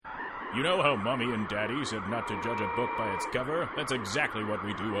You know how Mommy and Daddy said not to judge a book by its cover? That's exactly what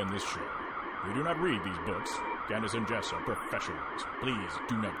we do on this show. We do not read these books. Candace and Jess are professionals. Please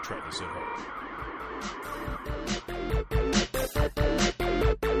do not try this at home.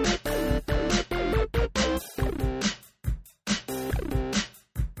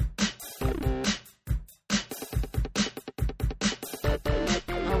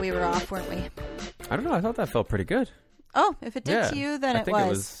 Oh, we were off, weren't we? I don't know. I thought that felt pretty good. Oh, if it did to you, then I think was. it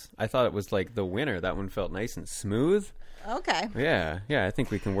was. I thought it was like the winner. That one felt nice and smooth. Okay. Yeah. I think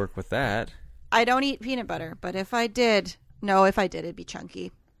we can work with that. I don't eat peanut butter, but if I did, it'd be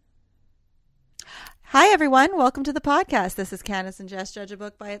chunky. Hi, everyone. Welcome to the podcast. This is Candace and Jess Judge a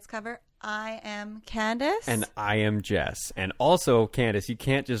Book by its cover. I am Candace. And I am Jess. And also, Candace, you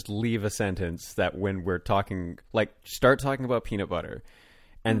can't just leave a sentence that when we're talking, like, start talking about peanut butter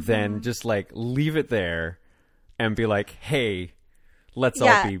and then just, like, leave it there and be like, hey, let's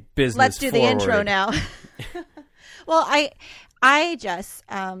all be business Let's do forward. the intro now. Well, I just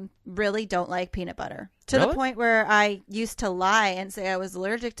really don't like peanut butter to the point where I used to lie and say I was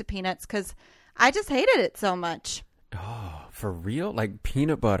allergic to peanuts because I just hated it so much. Oh, for real? Like,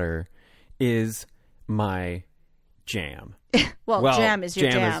 peanut butter is my jam. well, jam is your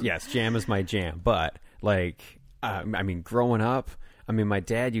jam. Yes, jam is my jam. But, like, I mean, growing up, my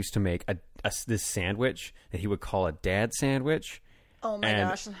dad used to make this sandwich that he would call a dad sandwich. Oh, my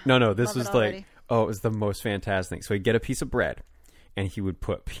gosh. No, this Love was it like, already. it was the most fantastic thing. So he'd get a piece of bread, and he would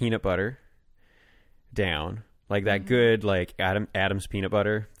put peanut butter down, like that good, like Adam's peanut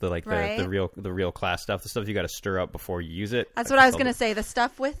butter, the real class stuff, the stuff you got to stir up before you use it. That's what I was gonna say. The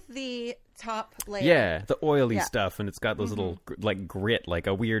stuff with the top layer. Yeah, the oily stuff, and it's got those little like grit, like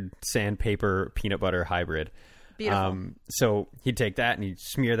a weird sandpaper peanut butter hybrid. Beautiful. So he'd take that and he'd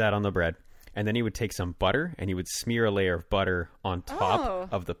smear that on the bread, and then he would take some butter and he would smear a layer of butter on top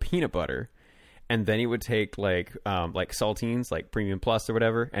of the peanut butter. And then he would take like saltines, like Premium Plus or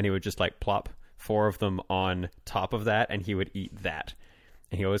whatever, and he would just like plop 4 of them on top of that, and he would eat that.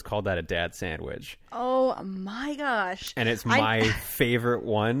 And he always called that a dad sandwich. Oh my gosh. And it's my favorite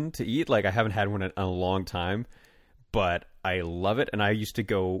one to eat. Like, I haven't had one in a long time, but I love it. And I used to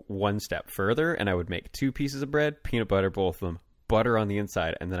go one step further, and I would make 2 pieces of bread, peanut butter, both of them, butter on the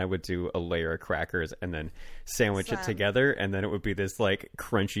inside, and then I would do a layer of crackers and then sandwich it together, and then it would be this like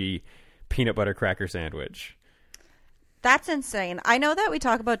crunchy peanut butter cracker sandwich. That's insane. I know that we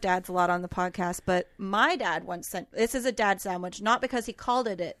talk about dads a lot on the podcast, but my dad once sent, this is a dad sandwich, not because he called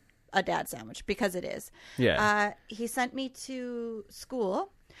it a dad sandwich, because it is. Yeah. He sent me to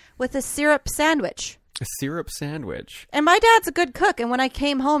school with a syrup sandwich. A syrup sandwich. And my dad's a good cook. And when I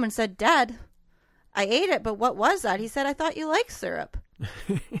came home and said, Dad, I ate it, but what was that? He said, I thought you liked syrup.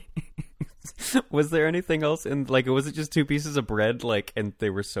 Was there anything else in, like, was it just 2 pieces of bread, like, and they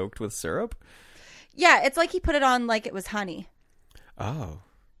were soaked with syrup? Yeah, it's like he put it on like it was honey. Oh,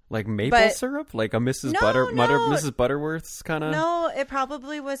 like maple syrup, like a Mrs. Mrs. Butterworth's kind of. No, it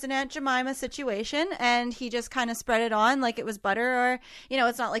probably was an Aunt Jemima situation, and he just kind of spread it on like it was butter, or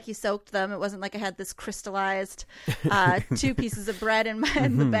it's not like he soaked them. It wasn't like I had this crystallized 2 pieces of bread in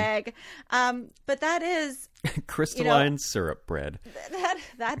the bag. But that is crystalline syrup bread.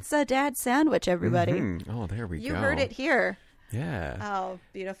 That's a dad sandwich, everybody. Mm-hmm. Oh, there we go. You heard it here. Yeah. Oh,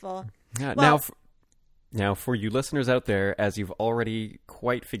 beautiful. Yeah. Well, Now, for you listeners out there, as you've already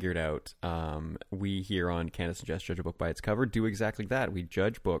quite figured out, we here on Candace and Jess Judge a Book by its cover do exactly that. We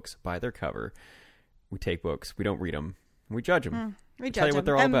judge books by their cover. We take books, we don't read them, we judge them. Tell you what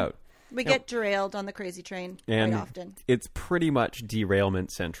they're all about. We get derailed on the crazy train quite often. It's pretty much derailment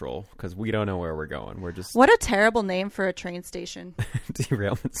central because we don't know where we're going. We're just what a terrible name for a train station.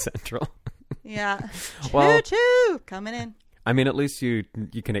 Derailment Central. Yeah. Well, choo coming in. I mean, at least you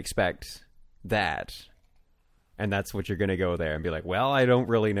can expect that. And that's what you're going to go there and be like, well, I don't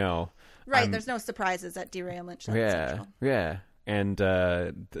really know. Right. There's no surprises at Derailment Central. Yeah. And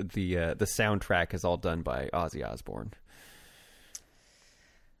the soundtrack is all done by Ozzy Osbourne.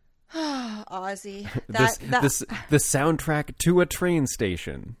 Ozzy. The soundtrack to a train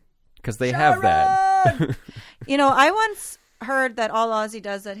station. Because they have that. I once heard that all Ozzy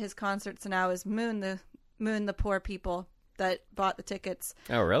does at his concerts now is moon the poor people that bought the tickets.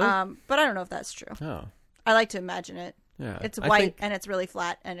 Oh, really? But I don't know if that's true. Oh. I like to imagine it. Yeah. It's white and it's really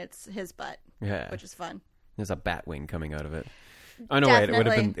flat and it's his butt. Yeah. Which is fun. There's a bat wing coming out of it. Oh no, wait,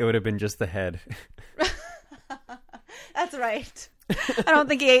 it would have been just the head. That's right. I don't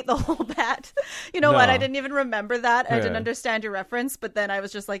think he ate the whole bat. You know what? I didn't even remember that. I didn't understand your reference, but then I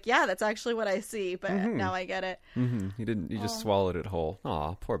was just like, yeah, that's actually what I see, but now I get it. Mm-hmm. You just swallowed it whole.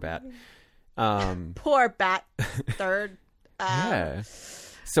 Aw, poor bat. Poor bat third. Yeah.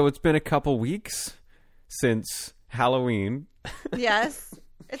 So it's been a couple weeks since Halloween. Yes.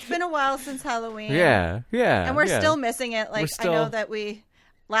 It's been a while since Halloween. Yeah. And we're still missing it. Like, still... I know that we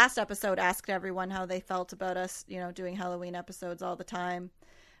last episode asked everyone how they felt about us, doing Halloween episodes all the time.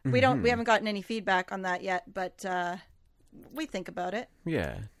 We haven't gotten any feedback on that yet, but we think about it.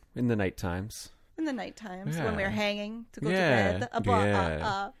 Yeah. In the night times. When Yeah. we're hanging to go to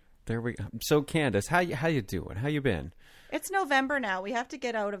bed. There we go. So Candace, how you doing? How you been? It's November now. We have to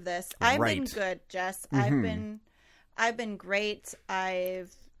get out of this. I've been good, Jess. I've been great.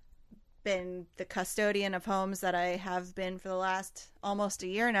 I've been the custodian of homes that I have been for the last almost a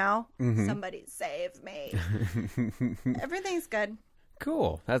year now. Somebody save me. Everything's good.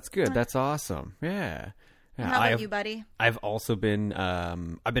 Cool. That's good. That's awesome. Yeah. How about you, buddy? I've also been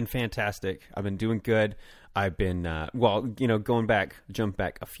I've been fantastic. I've been doing good. I've been jump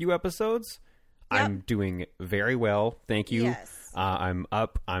back a few episodes. Yep. I'm doing very well. Thank you. Yes. I'm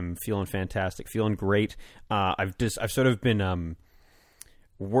up. I'm feeling fantastic. Feeling great. I've sort of been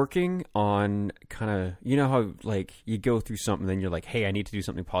working on kind of, how like you go through something, then you're like, hey, I need to do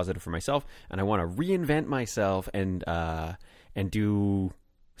something positive for myself, and I want to reinvent myself and do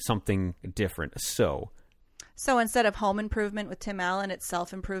something different. So instead of home improvement with Tim Allen, it's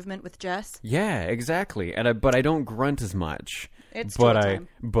self-improvement with Jess? Yeah, exactly. But I don't grunt as much. It's tool time.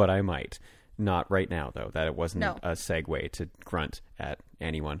 But I might. Not right now, though. That it wasn't No. a segue to grunt at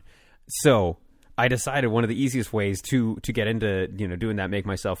anyone. So I decided one of the easiest ways to get into doing that, make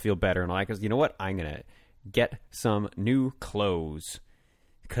myself feel better, and is, you know what? I'm gonna get some new clothes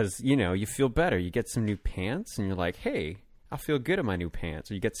because you feel better. You get some new pants, and you're like, hey, I feel good in my new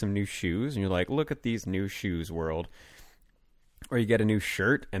pants. Or you get some new shoes, and you're like, look at these new shoes, world. Or you get a new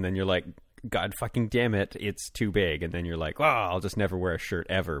shirt, and then you're like, God fucking damn it, it's too big. And then you're like, well, I'll just never wear a shirt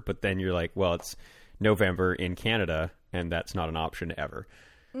ever. But then you're like, well, it's November in Canada, and that's not an option ever.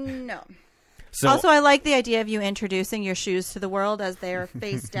 No. So, also, I like the idea of you introducing your shoes to the world as they are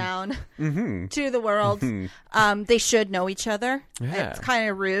face down to the world. They should know each other. Yeah. It's kind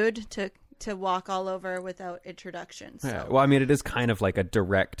of rude to walk all over without introduction. So. Yeah. Well, I mean, it is kind of like a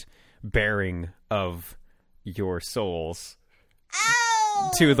direct bearing of your souls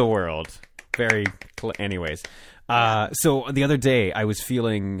to the world. Anyways. So the other day I was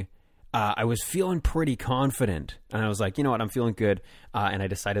feeling pretty confident, and I was like, you know what, I'm feeling good. And I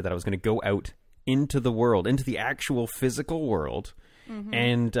decided that I was going to go out into the world, into the actual physical world.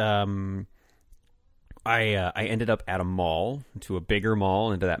 And, I ended up at a mall, to a bigger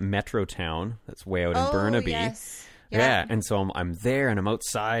mall, into that metro town that's way out in Burnaby. Yes. Yeah. And so I'm there, and I'm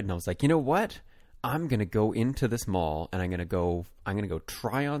outside, and I was like, you know what? I'm going to go into this mall, and I'm going to go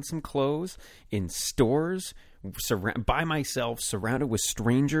try on some clothes in stores by myself, surrounded with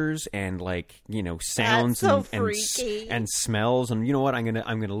strangers and sounds and smells. And you know what? I'm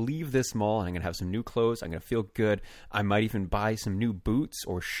gonna leave this mall, and I'm gonna have some new clothes. I'm gonna feel good. I might even buy some new boots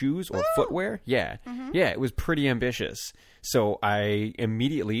or shoes or footwear. Yeah. Yeah, it was pretty ambitious. So I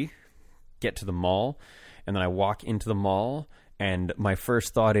immediately get to the mall, and then I walk into the mall, and my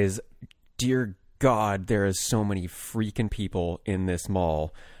first thought is, dear God, there is so many freaking people in this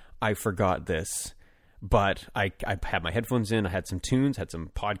mall. I forgot this. But I had my headphones in, I had some tunes, had some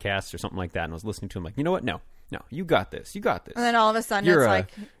podcasts or something like that, and I was listening to them like, you know what? No, you got this. You got this. And then all of a sudden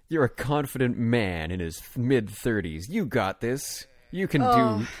you're a confident man in his mid-30s. You got this. You can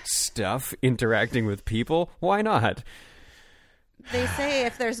do stuff interacting with people. Why not? They say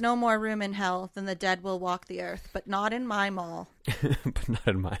if there's no more room in hell, then the dead will walk the earth, but not in my mall. But not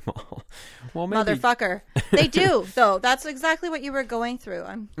in my mall. Well, maybe... Motherfucker. They do, though. That's exactly what you were going through.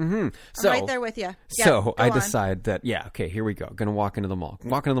 I'm right there with you. Yeah, so I decide that, okay, here we go. I'm going to walk into the mall.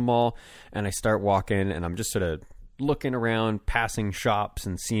 Walk into the mall, and I start walking, and I'm just sort of looking around, passing shops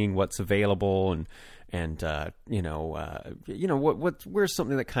and seeing what's available, and where's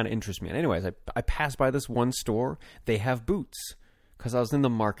something that kind of interests me. And anyways, I pass by this one store. They have boots, because I was in the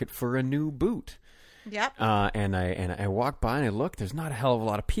market for a new boot. Yep. And I walk by and I look. There's not a hell of a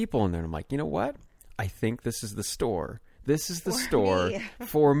lot of people in there. And I'm like, you know what? I think this is the store. This is the store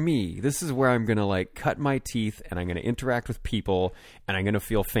for me. This is where I'm going to cut my teeth, and I'm going to interact with people, and I'm going to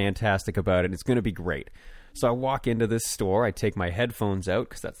feel fantastic about it. It's going to be great. So I walk into this store. I take my headphones out,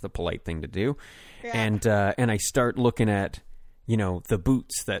 because that's the polite thing to do. Yeah. And I start looking at, the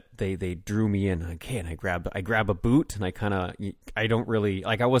boots that they drew me in. Okay, and I grab a boot, and I don't really,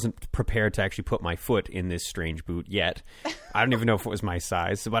 I wasn't prepared to actually put my foot in this strange boot yet. I don't even know if it was my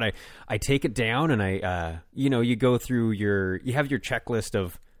size, but I take it down, and you go through you have your checklist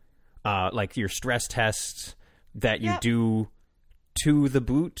of your stress tests that you do to the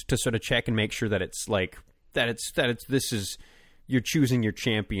boot to sort of check and make sure that it's this is you're choosing your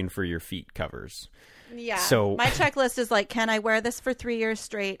champion for your feet covers. Yeah. So my checklist is like, can I wear this for 3 years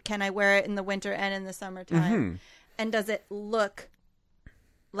straight? Can I wear it in the winter and in the summertime? And does it look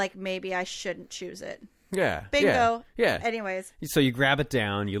like maybe I shouldn't choose it? Yeah. Bingo. Yeah. Anyways. So you grab it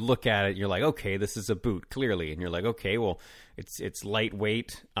down, you look at it, you're like, okay, this is a boot, clearly. And you're like, okay, well, it's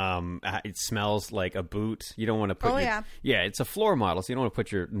lightweight. It smells like a boot. You don't want to put yeah, it's a floor model, so you don't want to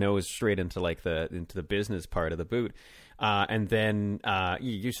put your nose straight into like into the business part of the boot. And then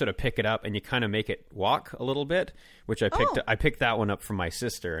you sort of pick it up and you kind of make it walk a little bit, which I picked that one up from my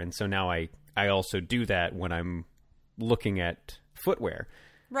sister. And so now I also do that when I'm looking at footwear.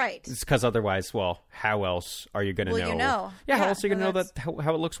 Right. It's because otherwise, well, how else are you going to know? You know. Yeah, how else are you going to know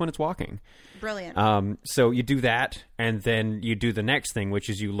how it looks when it's walking? Brilliant. So you do that, and then you do the next thing, which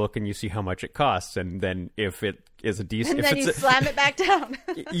is you look and you see how much it costs, and then if it is a decent... And then you slam it back down.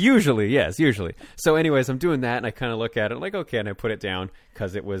 Usually, yes, usually. So anyways, I'm doing that, and I kind of look at it like, okay, and I put it down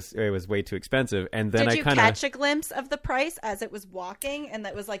because it was way too expensive, and then Did you catch a glimpse of the price as it was walking, and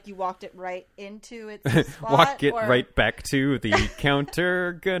that was like you walked it right into its spot? Walk it right back to the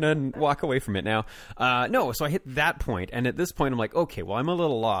counter, gonna walk away from it now. No, so I hit that point, and at this point I'm like, okay, well, I'm a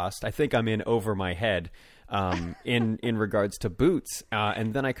little lost. I think I'm in over my head in regards to boots.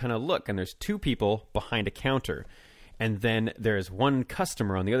 And then I kind of look, and there's two people behind a counter. And then there's one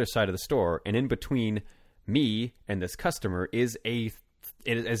customer on the other side of the store. And in between me and this customer is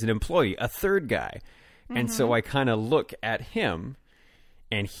as an employee, a third guy. And so I kind of look at him,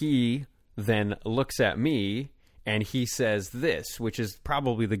 and he then looks at me, and he says this, which is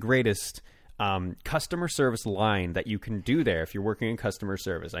probably the greatest customer service line that you can do there if you're working in customer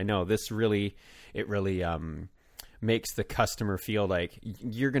service. I know this really makes the customer feel like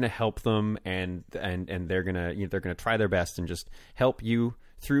you're going to help them, and they're going to try their best and just help you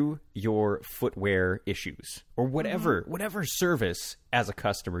through your footwear issues or whatever service as a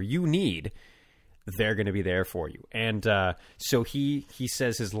customer you need. They're going to be there for you. And so he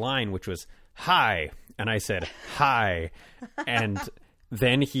says his line, which was hi, and I said hi, and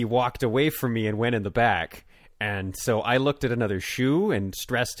then he walked away from me and went in the back. And so I looked at another shoe and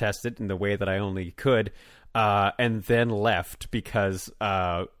stress tested in the way that I only could, and then left because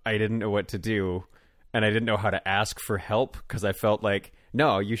I didn't know what to do, and I didn't know how to ask for help because I felt like,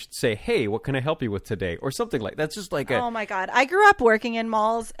 no, you should say, hey, what can I help you with today? Or something like that's just like oh my God. I grew up working in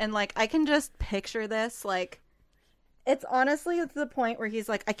malls, and like I can just picture this. Like, it's honestly to the point where he's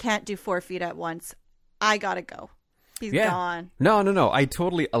like, I can't do 4 feet at once. I gotta go. He's gone. No. I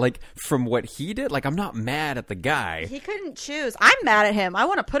totally, like, from what he did, like, I'm not mad at the guy. He couldn't choose. I'm mad at him. I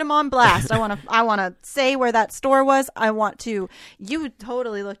want to put him on blast. I want to say where that store was. You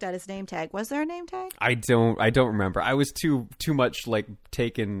totally looked at his name tag. Was there a name tag? I don't remember. I was too much, like,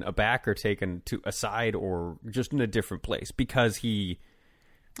 taken aback or taken aside or just in a different place because he...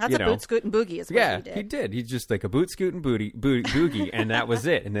 That's a boot, scoot, and boogie is what he did. Yeah, he did. He's just like a boot, scoot, and boogie, and that was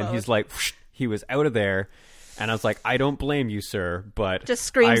it. And then he's like, whoosh, he was out of there. And I was like, I don't blame you, sir, but... Just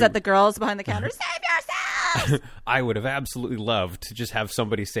screams at the girls behind the counter, save yourselves! I would have absolutely loved to just have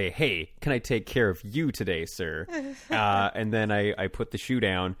somebody say, hey, can I take care of you today, sir? And then I put the shoe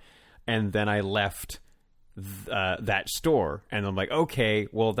down, and then I left that store. And I'm like, okay,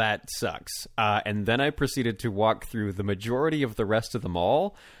 well, that sucks. And then I proceeded to walk through the majority of the rest of the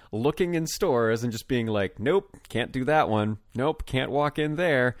mall, looking in stores and just being like, nope, can't do that one. Nope, can't walk in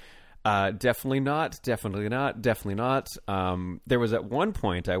there. Definitely not. There was at one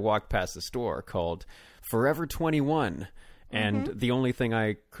point I walked past a store called Forever 21, and the only thing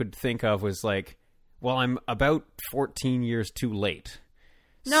I could think of was like, well, I'm about 14 years too late.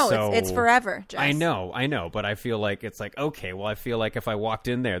 No, so, it's forever, Jess. I know, but I feel like it's like, okay, well, I feel like if I walked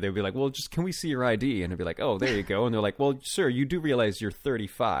in there, they'd be like, well, just can we see your ID? And I'd be like, oh, there you go. And they're like, well, sir, you do realize you're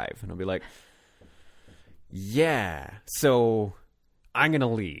 35. And I'll be like, yeah, so... I'm going to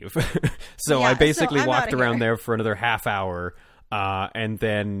leave. I basically walked around there for another half hour and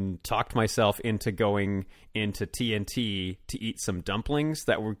then talked myself into going into TNT to eat some dumplings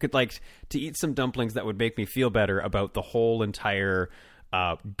that would make me feel better about the whole entire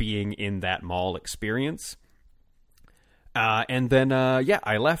being in that mall experience. And then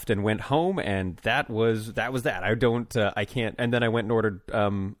I left and went home, and that was that. I can't. And then I went and ordered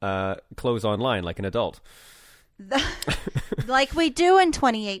clothes online like an adult. Like we do in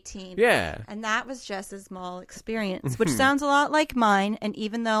 2018. Yeah. And that was Jess's mall experience, which sounds a lot like mine. And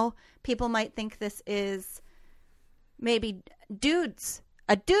even though people might think this is maybe a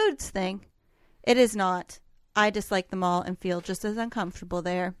dude's thing, it is not. I dislike the mall and feel just as uncomfortable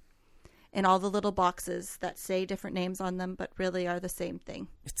there in all the little boxes that say different names on them, but really are the same thing.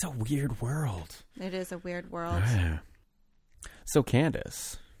 It's a weird world. It is a weird world. Yeah. So,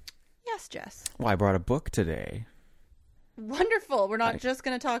 Candace, Yes, Jess. well, I brought a book today. Wonderful. We're not just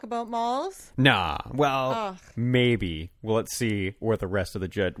going to talk about malls. Nah, well, Ugh. maybe. Well, let's see where the rest of this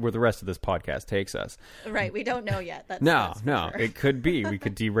podcast takes us. Right. We don't know yet. That's No, for no, sure. it could be. We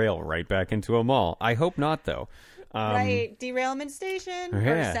could derail right back into a mall. I hope not, though. Right. Derailment station or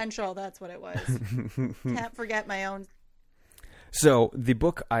Yeah. Central. That's what it was. Can't forget my own. So the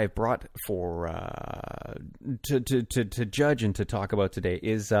book I brought for to judge and to talk about today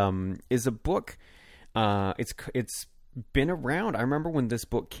is a book. It's been around. I remember when this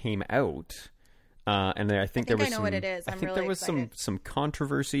book came out, and I think there was I know what it is. I'm there really was excited. some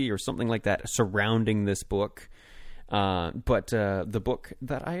controversy or something like that surrounding this book. But the book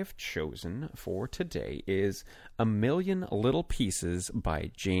that I have chosen for today is A Million Little Pieces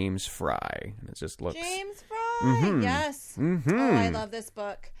by James Fry. And it just looks James Fry. Yes. Oh, I love this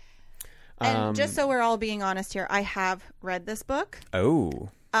book. And just so we're all being honest here, I have read this book. oh.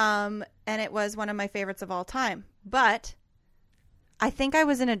 And it was one of my favorites of all time. But I think I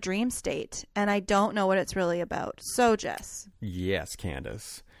was in a dream state, and I don't know what it's really about. So, Jess, Yes,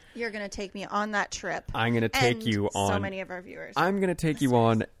 Candace. you're going to take me on that trip. I'm going to take And you on. so many of our viewers. I'm going to take you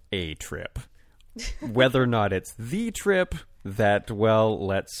on a trip. Whether or not it's the trip, that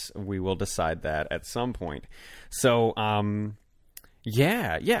we will decide that at some point. So,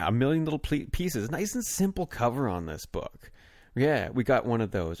 yeah, A Million Little Pieces. Nice and simple cover on this book. Yeah, we got one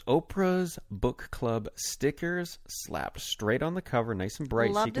of those Oprah's Book Club stickers slapped straight on the cover, nice and bright,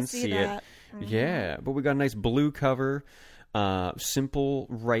 so Love you to can see see that. it. Yeah, but we got a nice blue cover. Simple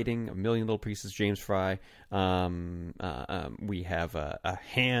writing, A Million Little Pieces, James Fry. We have a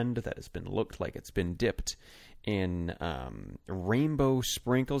hand that has been looked like it's been dipped in rainbow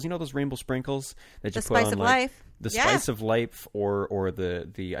sprinkles. You know those rainbow sprinkles that you The put spice on of like, life. the Yeah. spice of life, or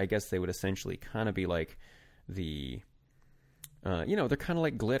the I guess they would essentially kind of be like the they're kind of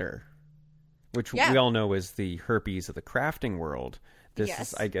like glitter, which Yeah. we all know is the herpes of the crafting world. This Yes.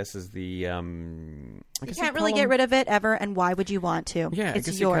 is, I guess, is the You can't really get rid of it ever, and why would you want to? Yeah, it's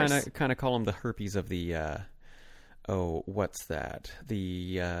I guess yours. you kind of call them the herpes of the what's that?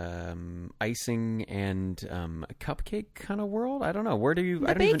 The icing and cupcake kind of world. I don't know. Where do you?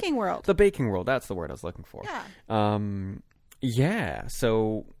 The baking world. The baking world. That's the word I was looking for. Yeah. Yeah.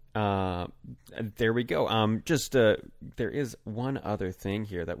 So there we go. There is one other thing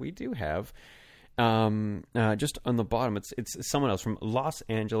here that we do have. Just on the bottom, it's someone else from Los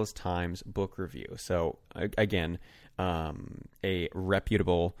Angeles Times Book Review. So again, a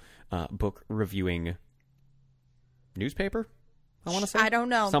reputable book reviewing newspaper. I want to say. I don't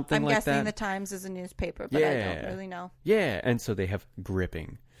know. Something I'm like guessing that. the Times is a newspaper, but I don't really know. Yeah, and so they have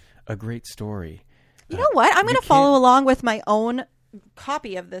Gripping, a great story. You know what? I'm going to follow along with my own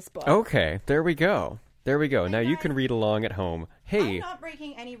copy of this book. Okay, there we go. Now you can read along at home. Hey, I'm not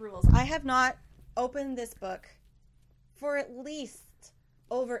breaking any rules. I have not opened this book for at least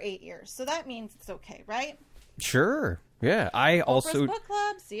over 8 years. So that means it's okay, right? sure. Yeah, Oprah's Book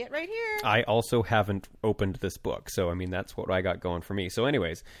Club, see it right here. I also haven't opened this book, so I mean that's what I got going for me. So,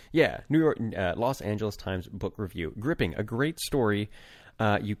 anyways, yeah, Los Angeles Times Book Review, Gripping, a great story.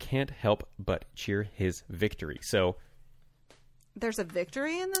 You can't help but cheer his victory. So, There's a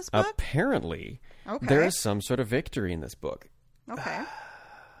victory in this book? apparently, Okay. there is some sort of victory in this book. Okay.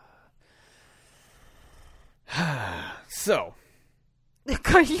 So,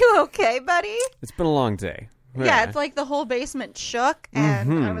 Are you okay, buddy? it's been a long day. Yeah, it's like the whole basement shook,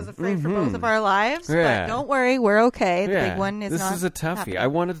 and I was afraid for both of our lives. Yeah. But don't worry, we're okay. The Yeah, big one is this not is a toughie. happening. I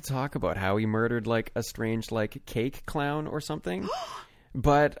wanted to talk about how he murdered like a strange like cake clown or something,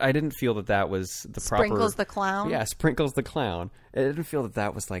 but I didn't feel that was the proper. Sprinkles the clown? Yeah, Sprinkles the clown. I didn't feel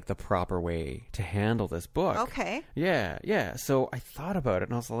that was like the proper way to handle this book. Okay. Yeah. So I thought about it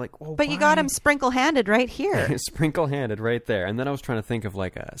and I was like, well, But you got him sprinkle-handed right here. sprinkle handed right there. And then I was trying to think of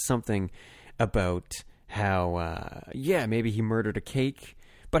like something about how maybe he murdered a cake,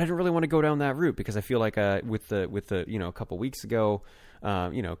 but I didn't really want to go down that route because I feel like with the a couple weeks ago,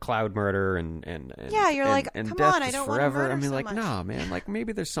 cloud murder and Yeah, you're and, like, and come death on, I is don't wanna forever. murder I mean, so like, much. nah, man, like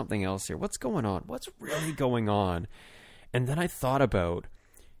maybe there's something else here. What's going on? What's really going on? And then I thought about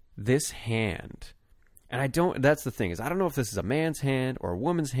this hand. And I don't. That's the thing is, I don't know if this is a man's hand or a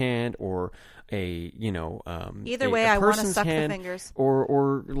woman's hand or Either way, a I wanna person's suck the hand, fingers.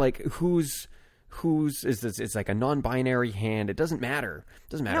 or like whose is this? It's like a non-binary hand. It doesn't matter. It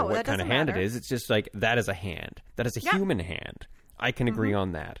doesn't matter No, what that kind of doesn't hand matter. it is. It's just like that is a hand. That is a Yeah. human hand. I can agree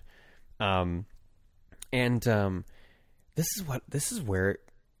on that. This is where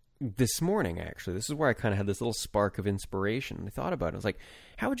this morning, actually, this is where I kind of had this little spark of inspiration. I thought about it. I was like,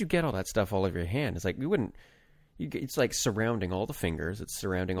 how would you get all that stuff all over your hand? It's like you wouldn't it's like surrounding all the fingers. It's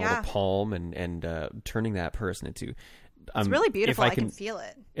surrounding all the palm and turning that person into. It's really beautiful. I can feel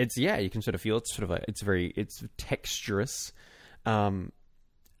it. It's you can sort of feel it's sort of it's texturous.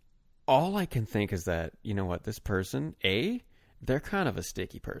 All I can think is that, you know what, this person, they're kind of a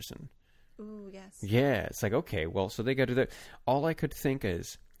sticky person. Ooh, yes. Yeah, it's like, okay, well, so they got to do that. All I could think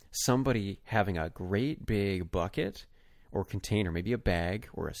is somebody having a great big bucket or container, maybe a bag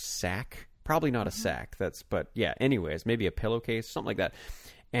or a sack. Probably not a sack. But yeah, anyways, maybe a pillowcase, something like that.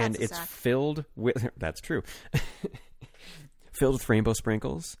 And it's filled with, that's true, filled with rainbow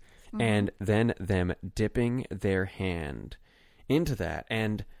sprinkles, and then them dipping their hand into that.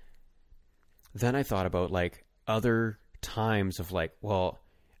 And then I thought about like other times of like, well,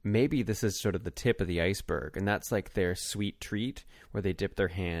 maybe this is sort of the tip of the iceberg, and that's like their sweet treat where they dip their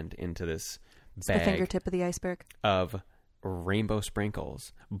hand into this bag, the fingertip of the iceberg of rainbow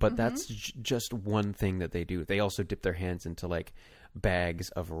sprinkles. But that's just one thing that they do. They also dip their hands into like bags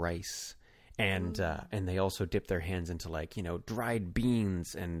of rice, and they also dip their hands into like, you know, dried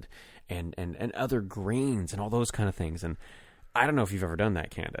beans and other grains and all those kind of things. And I don't know if you've ever done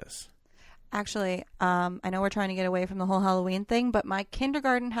that, Candace. Actually, I know we're trying to get away from the whole Halloween thing, but my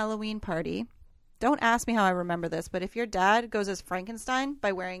kindergarten Halloween party, don't ask me how I remember this, but if your dad goes as Frankenstein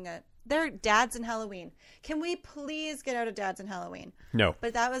by wearing they're dads in Halloween. Can we please get out of dads in Halloween? No.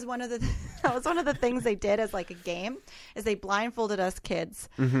 But that was one of the things they did as like a game, is they blindfolded us kids,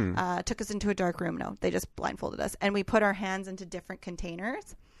 took us into a dark room. No, they just blindfolded us, and we put our hands into different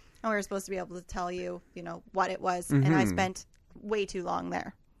containers, and we were supposed to be able to tell you, you know, what it was. And I spent way too long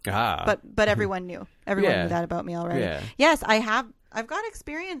there. But everyone knew. Everyone knew that about me already. Yeah. Yes, I've got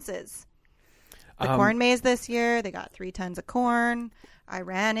experiences. The corn maze this year, they got 3 tons of corn. I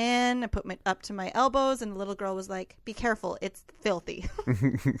ran in, I put my up to my elbows, and the little girl was like, "Be careful, it's filthy."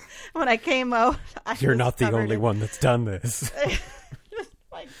 When I came out, you're not the only one that's done this.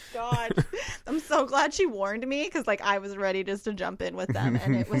 My God, I'm so glad she warned me, because like I was ready just to jump in with them,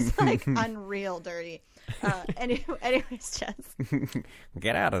 and it was like unreal dirty. Anyways, Jess,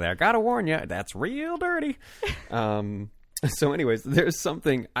 get out of there. Gotta warn you, that's real dirty. So anyways, there's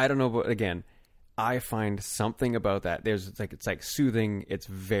something, I don't know, but again, I find something about that. It's like soothing. It's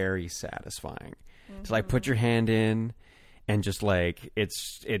very satisfying to like put your hand in and just like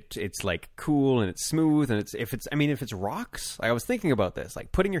it's like cool and it's smooth, and if it's rocks. I was thinking about this,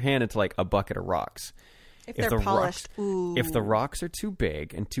 like putting your hand into like a bucket of rocks. If they're polished, if the rocks are too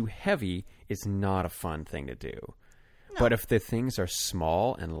big and too heavy, it's not a fun thing to do. No. But if the things are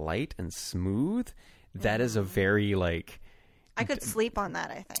small and light and smooth, that is a very like. I could sleep on that,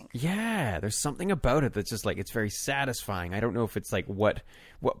 I think. Yeah, there's something about it that's just like, it's very satisfying. I don't know if it's like what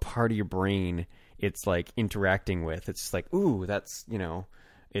part of your brain it's like interacting with. It's just like, ooh, that's, you know,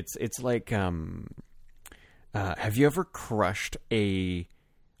 it's like, have you ever crushed a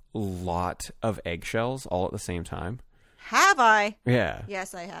lot of eggshells all at the same time? Have I? Yeah.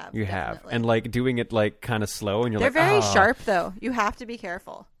 Yes, I have. You definitely have. And like doing it like kind of slow, and they're very sharp though. You have to be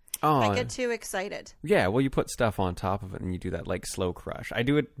careful. Oh, I get too excited. Yeah, well, you put stuff on top of it, and you do that like slow crush. I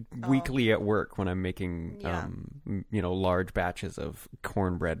do it weekly at work when I'm making, large batches of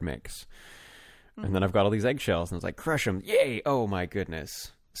cornbread mix, and then I've got all these eggshells, and it's like crush them, yay! Oh my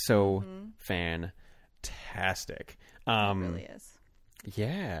goodness, so fantastic. It really is.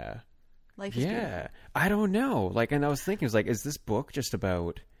 Yeah, life is beautiful. I don't know. Like, and I was thinking, is this book just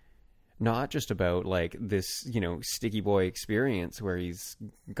about? Not just about like this, you know, sticky boy experience where he's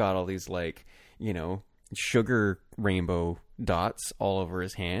got all these like, you know, sugar rainbow dots all over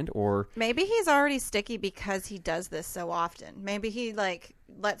his hand, or maybe he's already sticky because he does this so often. Maybe he like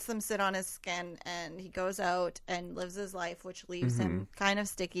lets them sit on his skin and he goes out and lives his life, which leaves him kind of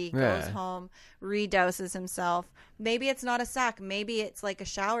sticky, goes home, redoses himself. Maybe it's not a sack. Maybe it's like a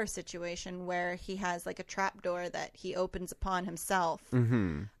shower situation where he has like a trap door that he opens upon himself.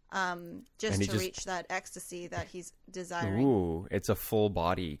 Just to reach that ecstasy that he's desiring. Ooh, it's a full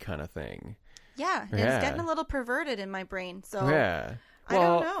body kind of thing. Yeah, it's getting a little perverted in my brain. So yeah, I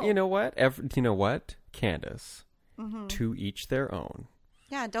don't know. You know what, Candace? To each their own.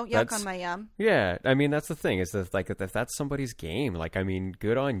 Yeah, don't yuck on my yum. Yeah, I mean that's the thing. Is that like if that's somebody's game? Like, I mean,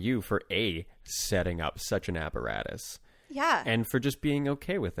 good on you for setting up such an apparatus. Yeah. And for just being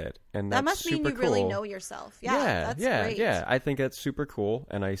okay with it. And that must mean you really know yourself. Yeah, that's great. Yeah, I think that's super cool.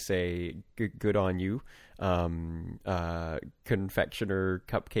 And I say good on you, confectioner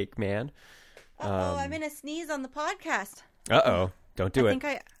cupcake man. I'm going to sneeze on the podcast. Uh-oh. Don't do it.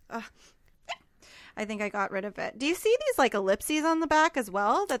 I think I got rid of it. Do you see these like ellipses on the back as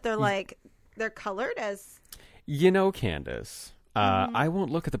well? That they're like, they're colored as... You know, Candace, I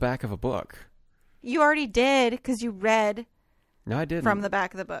won't look at the back of a book. You already did because you read No, I didn't. from the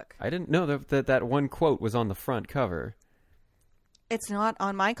back of the book. I didn't know that one quote was on the front cover. It's not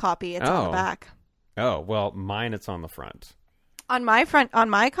on my copy. It's on the back. Oh, well, mine it's on the front. On my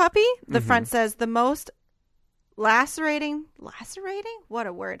copy, the front says the most lacerating, what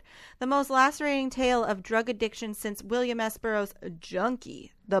a word, the most lacerating tale of drug addiction since William S. Burroughs'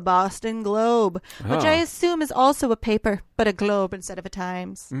 Junkie, the Boston Globe, which I assume is also a paper, but a Globe instead of a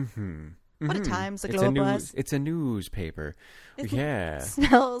Times. What a Times the Globe was. It's a newspaper. Yeah.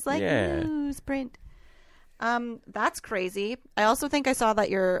 Smells like newsprint. That's crazy. I also think I saw that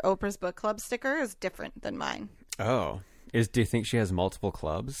your Oprah's Book Club sticker is different than mine. Oh. Do you think she has multiple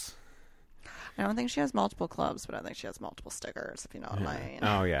clubs? I don't think she has multiple clubs, but I think she has multiple stickers, if you know what I mean.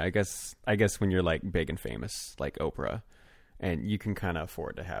 Oh, yeah. I guess when you're, like, big and famous, like Oprah, and you can kind of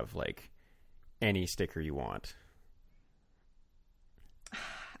afford to have, like, any sticker you want.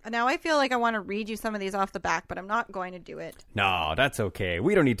 Now I feel like I want to read you some of these off the back, but I'm not going to do it. No, that's okay.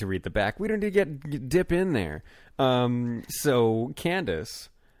 We don't need to read the back. We don't need to dip in there. So, Candace,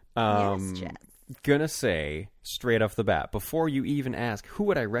 Yes, Jess. gonna say straight off the bat, before you even ask, who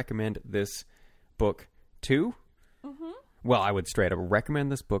would I recommend this book to? Well, I would straight up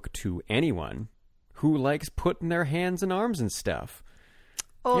recommend this book to anyone who likes putting their hands and arms and stuff.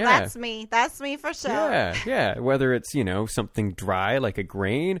 Oh, Yeah. that's me. That's me for sure. Yeah. Whether it's, something dry like a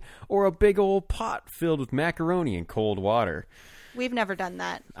grain or a big old pot filled with macaroni and cold water. We've never done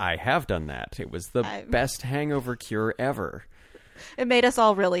that. I have done that. It was the best hangover cure ever. It made us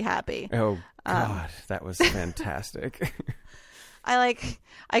all really happy. Oh, God. That was fantastic. I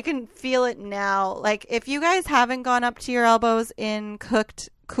can feel it now. Like, if you guys haven't gone up to your elbows in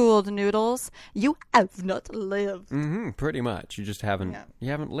cooled noodles, you have not lived. Pretty much. You just haven't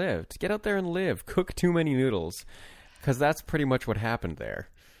lived. Get out there and live. Cook too many noodles. Because that's pretty much what happened there.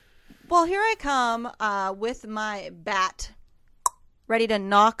 Well, here I come with my bat, ready to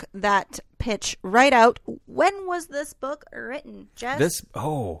knock that pitch right out. When was this book written, Jess?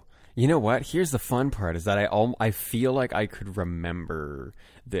 You know what? Here's the fun part is that I feel like I could remember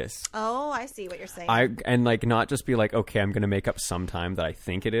this. Oh, I see what you're saying. And not just be like, okay, I'm going to make up some time that I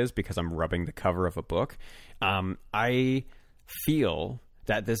think it is because I'm rubbing the cover of a book. I feel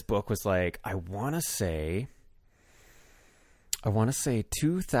that this book was like, I want to say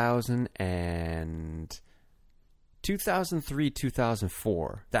 2003,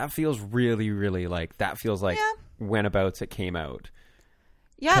 2004. That feels really, really whenabouts it came out.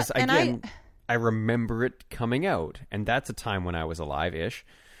 Yeah, 'Cause and again, I remember it coming out, and that's a time when I was alive-ish.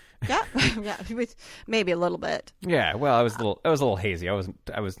 Yeah, maybe a little bit. Yeah, well, I was a little hazy. I was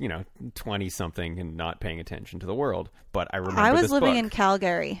 20-something and not paying attention to the world, but I remember. I was this living book. in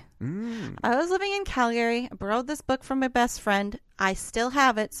Calgary. I was living in Calgary. I borrowed this book from my best friend. I still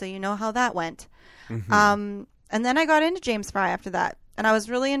have it, so you know how that went. And then I got into James Fry after that, and I was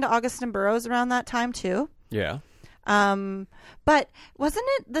really into Augustin Burroughs around that time too. Yeah. But wasn't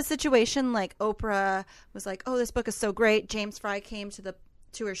it the situation like Oprah was like, oh, this book is so great. James Fry came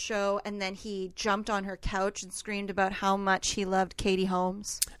to her show, and then he jumped on her couch and screamed about how much he loved Katie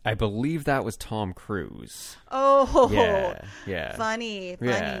Holmes. I believe that was Tom Cruise. Oh, yeah. Funny.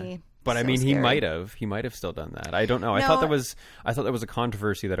 Yeah. But So I mean, scary. he might have still done that. I don't know. I No. thought there was a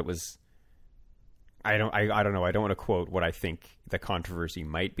controversy that it was. I don't know. I don't want to quote what I think the controversy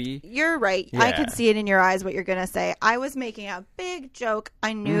might be. You're right. I Yeah. could see it in your eyes what you're going to say. I was making a big joke.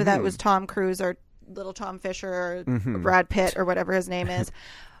 I knew that was Tom Cruise or little Tom Fisher or Brad Pitt or whatever his name is.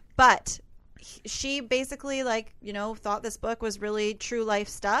 But she basically thought this book was really true life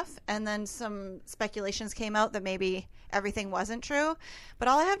stuff. And then some speculations came out that maybe everything wasn't true. But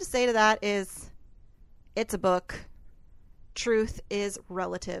all I have to say to that is it's a book. Truth is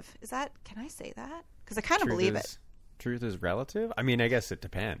relative. Can I say that? Because I kind of believe it. Truth is relative? I mean, I guess it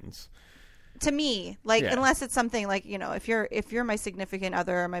depends. To me, unless it's something like, if you're my significant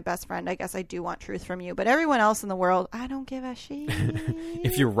other or my best friend, I guess I do want truth from you. But everyone else in the world, I don't give a shit.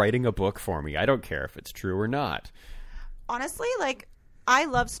 If you're writing a book for me, I don't care if it's true or not. Honestly, I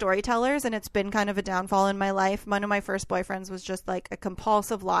love storytellers, and it's been kind of a downfall in my life. One of my first boyfriends was just like a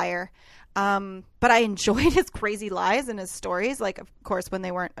compulsive liar. But I enjoyed his crazy lies and his stories, of course, when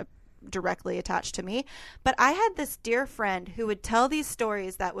they weren't directly attached to me. But I had this dear friend who would tell these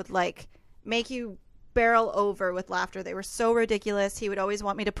stories that would make you barrel over with laughter. They were so ridiculous. He would always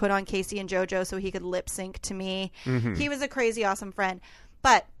want me to put on Casey and JoJo so he could lip sync to me. He was a crazy, awesome friend.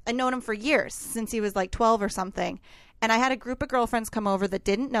 But I'd known him for years, since he was 12 or something. And I had a group of girlfriends come over that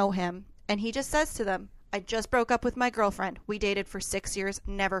didn't know him. And he just says to them, I just broke up with my girlfriend. We dated for 6 years,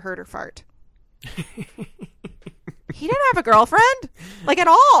 never heard her fart. He didn't have a girlfriend, at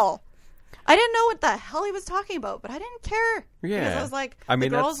all. I didn't know what the hell he was talking about, but I didn't care. Yeah. Because I was like, I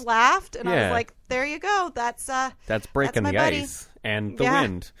mean, the girls laughed, and I yeah. was like, there you go. That's breaking my the buddy. ice and the Yeah.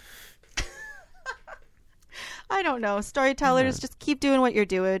 wind. I don't know. Storytellers, just keep doing what you're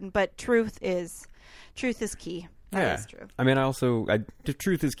doing, but truth is key. That is true. I mean, the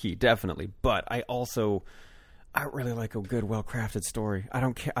truth is key, definitely. But I really like a good, well-crafted story. I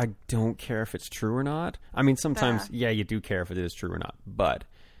don't care if it's true or not. I mean, sometimes, you do care if it is true or not. But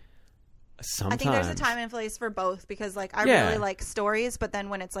sometimes, I think there's a time and place for both, because like I really like stories, but then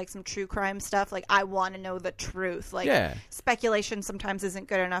when it's like some true crime stuff, like I want to know the truth. Like speculation sometimes isn't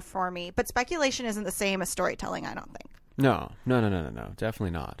good enough for me. But speculation isn't the same as storytelling, I don't think. No,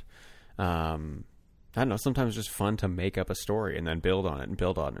 definitely not. I don't know, sometimes it's just fun to make up a story and then build on it and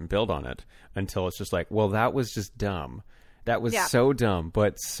build on it and build on it until it's just like, well, that was just dumb. That was so dumb,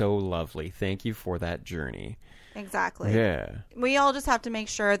 but so lovely. Thank you for that journey. Exactly. Yeah. We all just have to make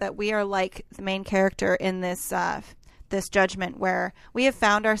sure that we are like the main character in this this judgment, where we have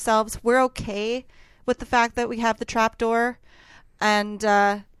found ourselves. We're okay with the fact that we have the trapdoor, and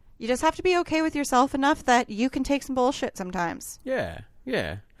you just have to be okay with yourself enough that you can take some bullshit sometimes. Yeah.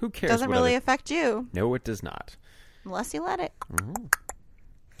 Who cares? Doesn't really affect you. No, it does not. Unless you let it.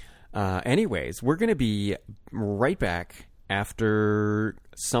 Anyways, we're going to be right back after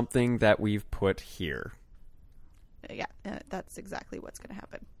something that we've put here. Yeah, that's exactly what's going to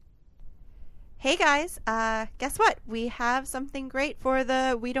happen. Hey guys, guess what? We have something great for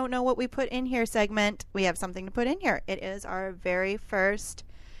the We Don't Know What We Put In Here segment. We have something to put in here. It is our very first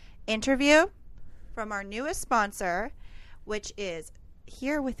interview from our newest sponsor, which is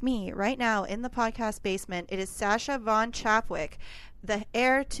here with me right now in the podcast basement. It is Sasha Von Chapwick, the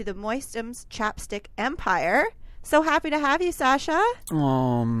heir to the Moistums Chapstick Empire. So happy to have you, Sasha.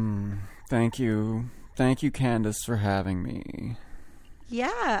 Thank you. Thank you, Candace, for having me.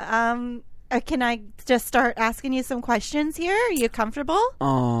 Yeah. Can I just start asking you some questions here? Are you comfortable?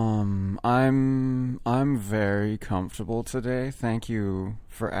 I'm very comfortable today. Thank you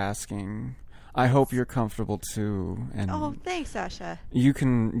for asking. I hope you're comfortable too. And oh, thanks, Sasha. You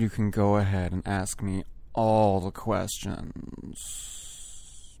can go ahead and ask me all the questions.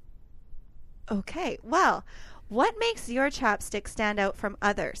 Okay. Well, what makes your chapstick stand out from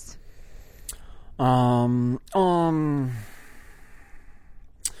others? Our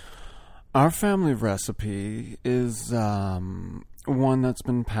family recipe is one that's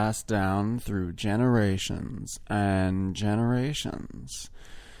been passed down through generations and generations.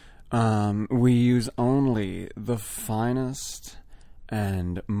 We use only the finest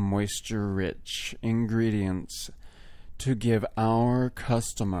and moisture-rich ingredients to give our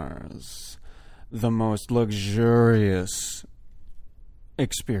customers the most luxurious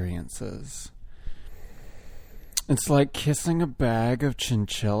experiences. It's like kissing a bag of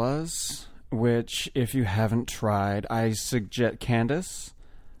chinchillas, which, if you haven't tried, I suggest, Candace,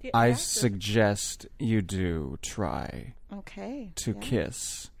 I suggest you do try to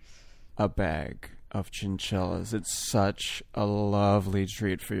kiss a bag of chinchillas. It's such a lovely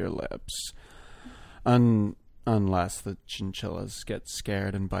treat for your lips. Unless the chinchillas get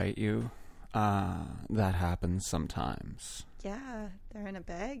scared and bite you. That happens sometimes. Yeah, they're in a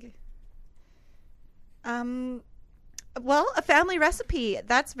bag. Well, a family recipe.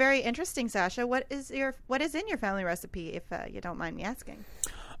 That's very interesting, Sasha. What is in your family recipe, if you don't mind me asking?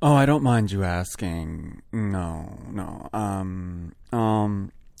 Oh, I don't mind you asking. No.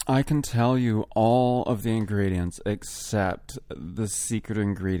 I can tell you all of the ingredients except the secret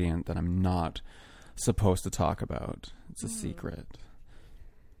ingredient that I'm not supposed to talk about. It's a secret.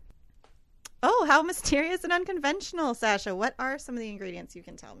 Oh, how mysterious and unconventional, Sasha. What are some of the ingredients you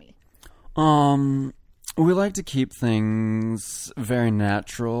can tell me? We like to keep things very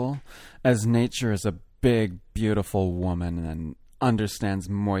natural, as nature is a big, beautiful woman and understands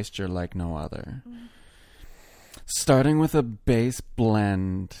moisture like no other. Starting with a base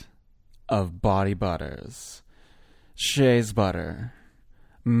blend of body butters, Shay's butter,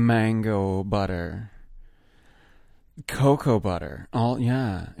 mango butter, cocoa butter.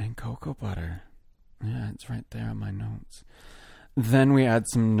 And cocoa butter. Yeah, it's right there on my notes. Then we add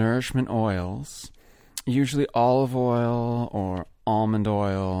some nourishment oils, usually olive oil or almond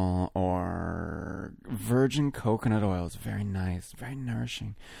oil or virgin coconut oil. It's very nice, very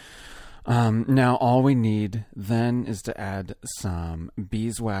nourishing. Now all we need then is to add some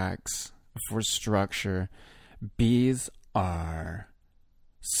beeswax for structure. Bees are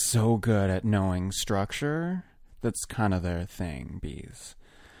so good at knowing structure. That's kind of their thing, bees.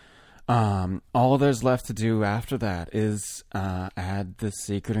 All there's left to do after that is add the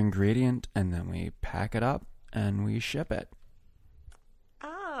secret ingredient, and then we pack it up and we ship it.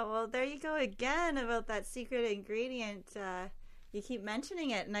 Oh, well, there you go again about that secret ingredient. You keep mentioning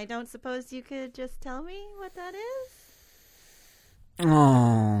it, and I don't suppose you could just tell me what that is?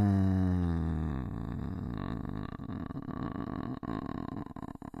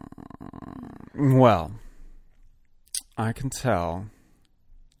 Well, I can tell,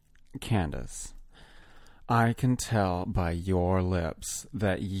 Candace, I can tell by your lips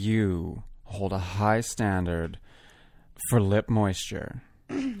that you hold a high standard for lip moisture.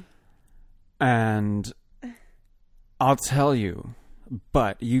 And I'll tell you,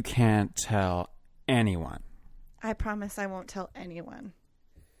 but you can't tell anyone. I promise I won't tell anyone.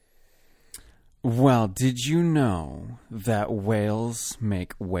 Well, did you know that whales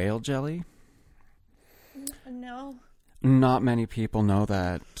make whale jelly? No. Not many people know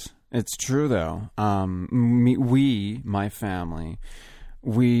that. It's true, though. My family,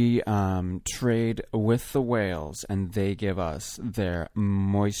 we trade with the whales, and they give us their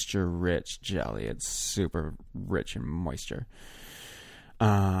moisture-rich jelly. It's super rich in moisture.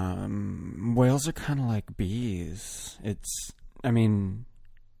 Whales are kind of like bees.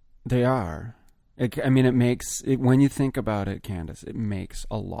 They are. It makes it, when you think about it, Candace, it makes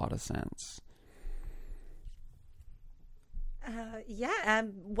a lot of sense.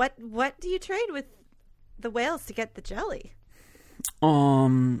 What do you trade with the whales to get the jelly?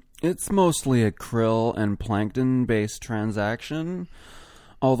 It's mostly a krill and plankton-based transaction.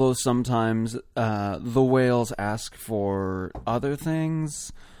 Although sometimes the whales ask for other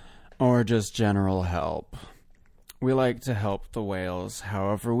things or just general help. We like to help the whales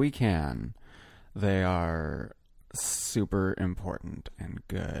however we can. They are super important and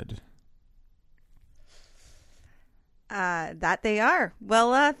good. That they are.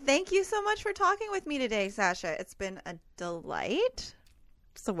 Well, thank you so much for talking with me today, Sasha. It's been a delight.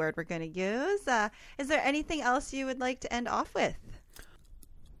 It's the word we're going to use. Is there anything else you would like to end off with?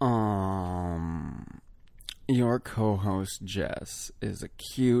 Your co-host Jess is a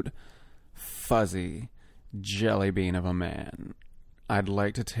cute, fuzzy jelly bean of a man. I'd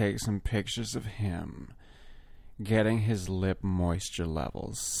like to take some pictures of him getting his lip moisture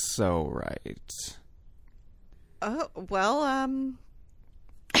levels so right. Oh, well,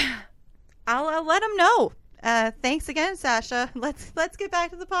 I'll let him know. Thanks again, Sasha. Let's get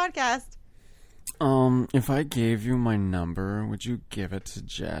back to the podcast. If I gave you my number, would you give it to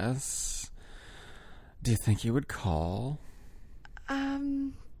Jess? Do you think he would call?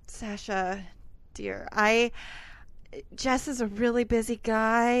 Sasha, dear, Jess is a really busy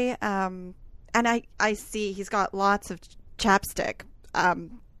guy. And I see he's got lots of chapstick.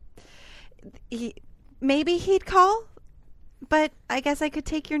 Maybe he'd call, but I guess I could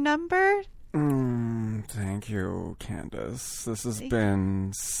take your number. Thank you, Candace. This has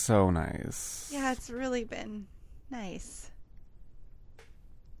been so nice. Yeah, it's really been nice.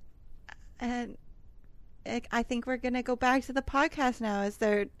 And I think we're gonna go back to the podcast now.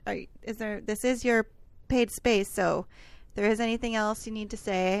 This is your paid space, so if there is anything else you need to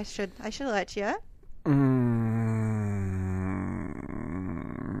say, I should let you.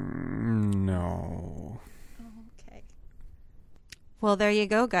 No. Okay. Well, there you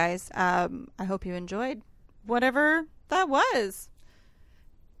go, guys. I hope you enjoyed whatever that was.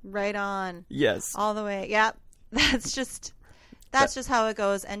 Right on. Yes. All the way. Yep. That's just how it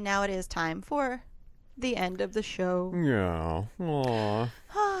goes. And now it is time for the end of the show. Yeah. Aww.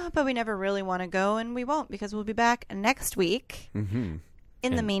 But we never really want to go, and we won't, because we'll be back next week. Mm-hmm.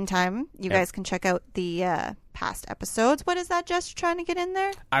 In the meantime, you guys can check out the past episodes. What is that, Jess, you're trying to get in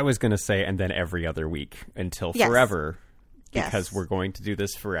there? I was going to say, and then every other week until Yes. forever. Because Yes. we're going to do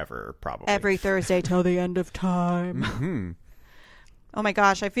this forever, probably. Every Thursday till the end of time. Mm-hmm. Oh my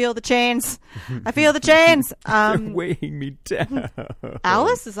gosh, I feel the chains. I feel the chains. They're weighing me down.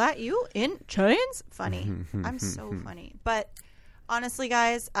 Alice, is that you in chains? Funny. I'm so funny. But honestly,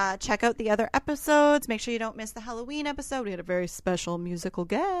 guys, check out the other episodes. Make sure you don't miss the Halloween episode. We had a very special musical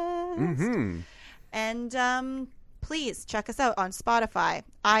guest. Mm-hmm. And please check us out on Spotify,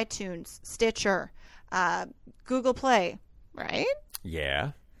 iTunes, Stitcher, Google Play, right?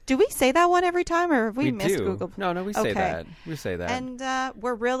 Yeah. Do we say that one every time, or have we missed do. Google Play? No, we say that. We say that. And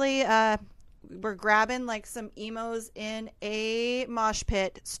we're really we're grabbing like some emos in a mosh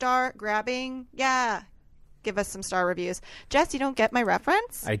pit. Star grabbing. Yeah. Give us some star reviews. Jess, you don't get my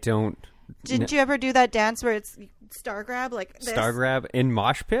reference? I don't. Didn't you ever do that dance where it's star grab like this? Star grab in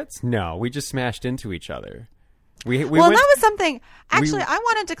mosh pits? No, we just smashed into each other. We well, went, that was something. Actually, I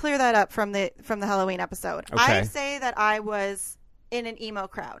wanted to clear that up from the Halloween episode. Okay. I say that I was in an emo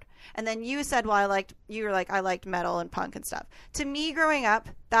crowd, and then you said, "Well, I liked metal and punk and stuff." To me, growing up,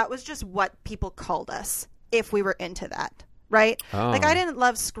 that was just what people called us if we were into that. right? Oh. Like, I didn't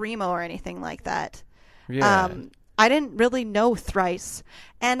love Screamo or anything like that. Yeah. I didn't really know Thrice.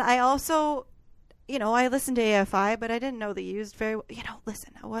 And I also, I listened to AFI, but I didn't know they used very,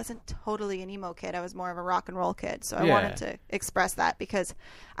 listen, I wasn't totally an emo kid. I was more of a rock and roll kid. So I Yeah. wanted to express that because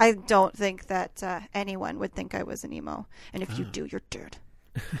I don't think that anyone would think I was an emo. And if you do, you're dirt.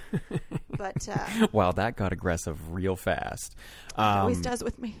 But Wow, that got aggressive real fast. it always does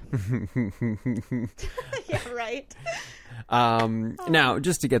with me. Yeah, right. Now,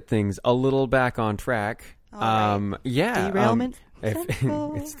 just to get things a little back on track. All Yeah. Derailment.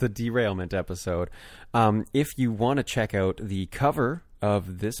 It's the derailment episode. If you want to check out the cover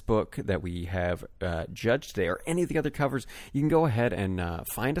of this book that we have judged today, or any of the other covers, you can go ahead and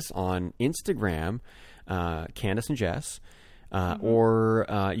find us on Instagram, Candace and Jess, or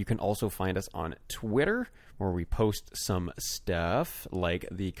you can also find us on Twitter, where we post some stuff like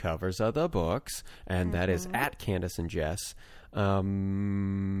the covers of the books, and that is at Candace and Jess.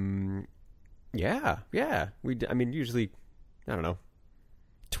 Yeah. Usually, I don't know.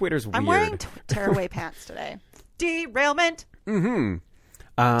 Twitter's weird. I'm wearing tearaway pants today. Derailment. Mm-hmm.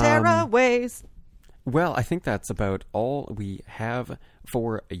 Tearaways. Well, I think that's about all we have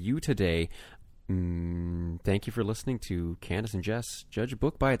for you today. Thank you for listening to Candace and Jess judge a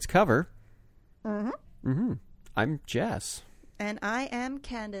book by its cover. I'm Jess. And I am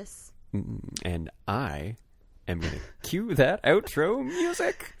Candace. And I am going to cue that outro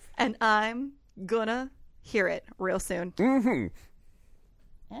music. And I'm gonna hear it real soon. Mm-hmm.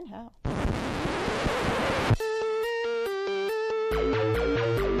 And how?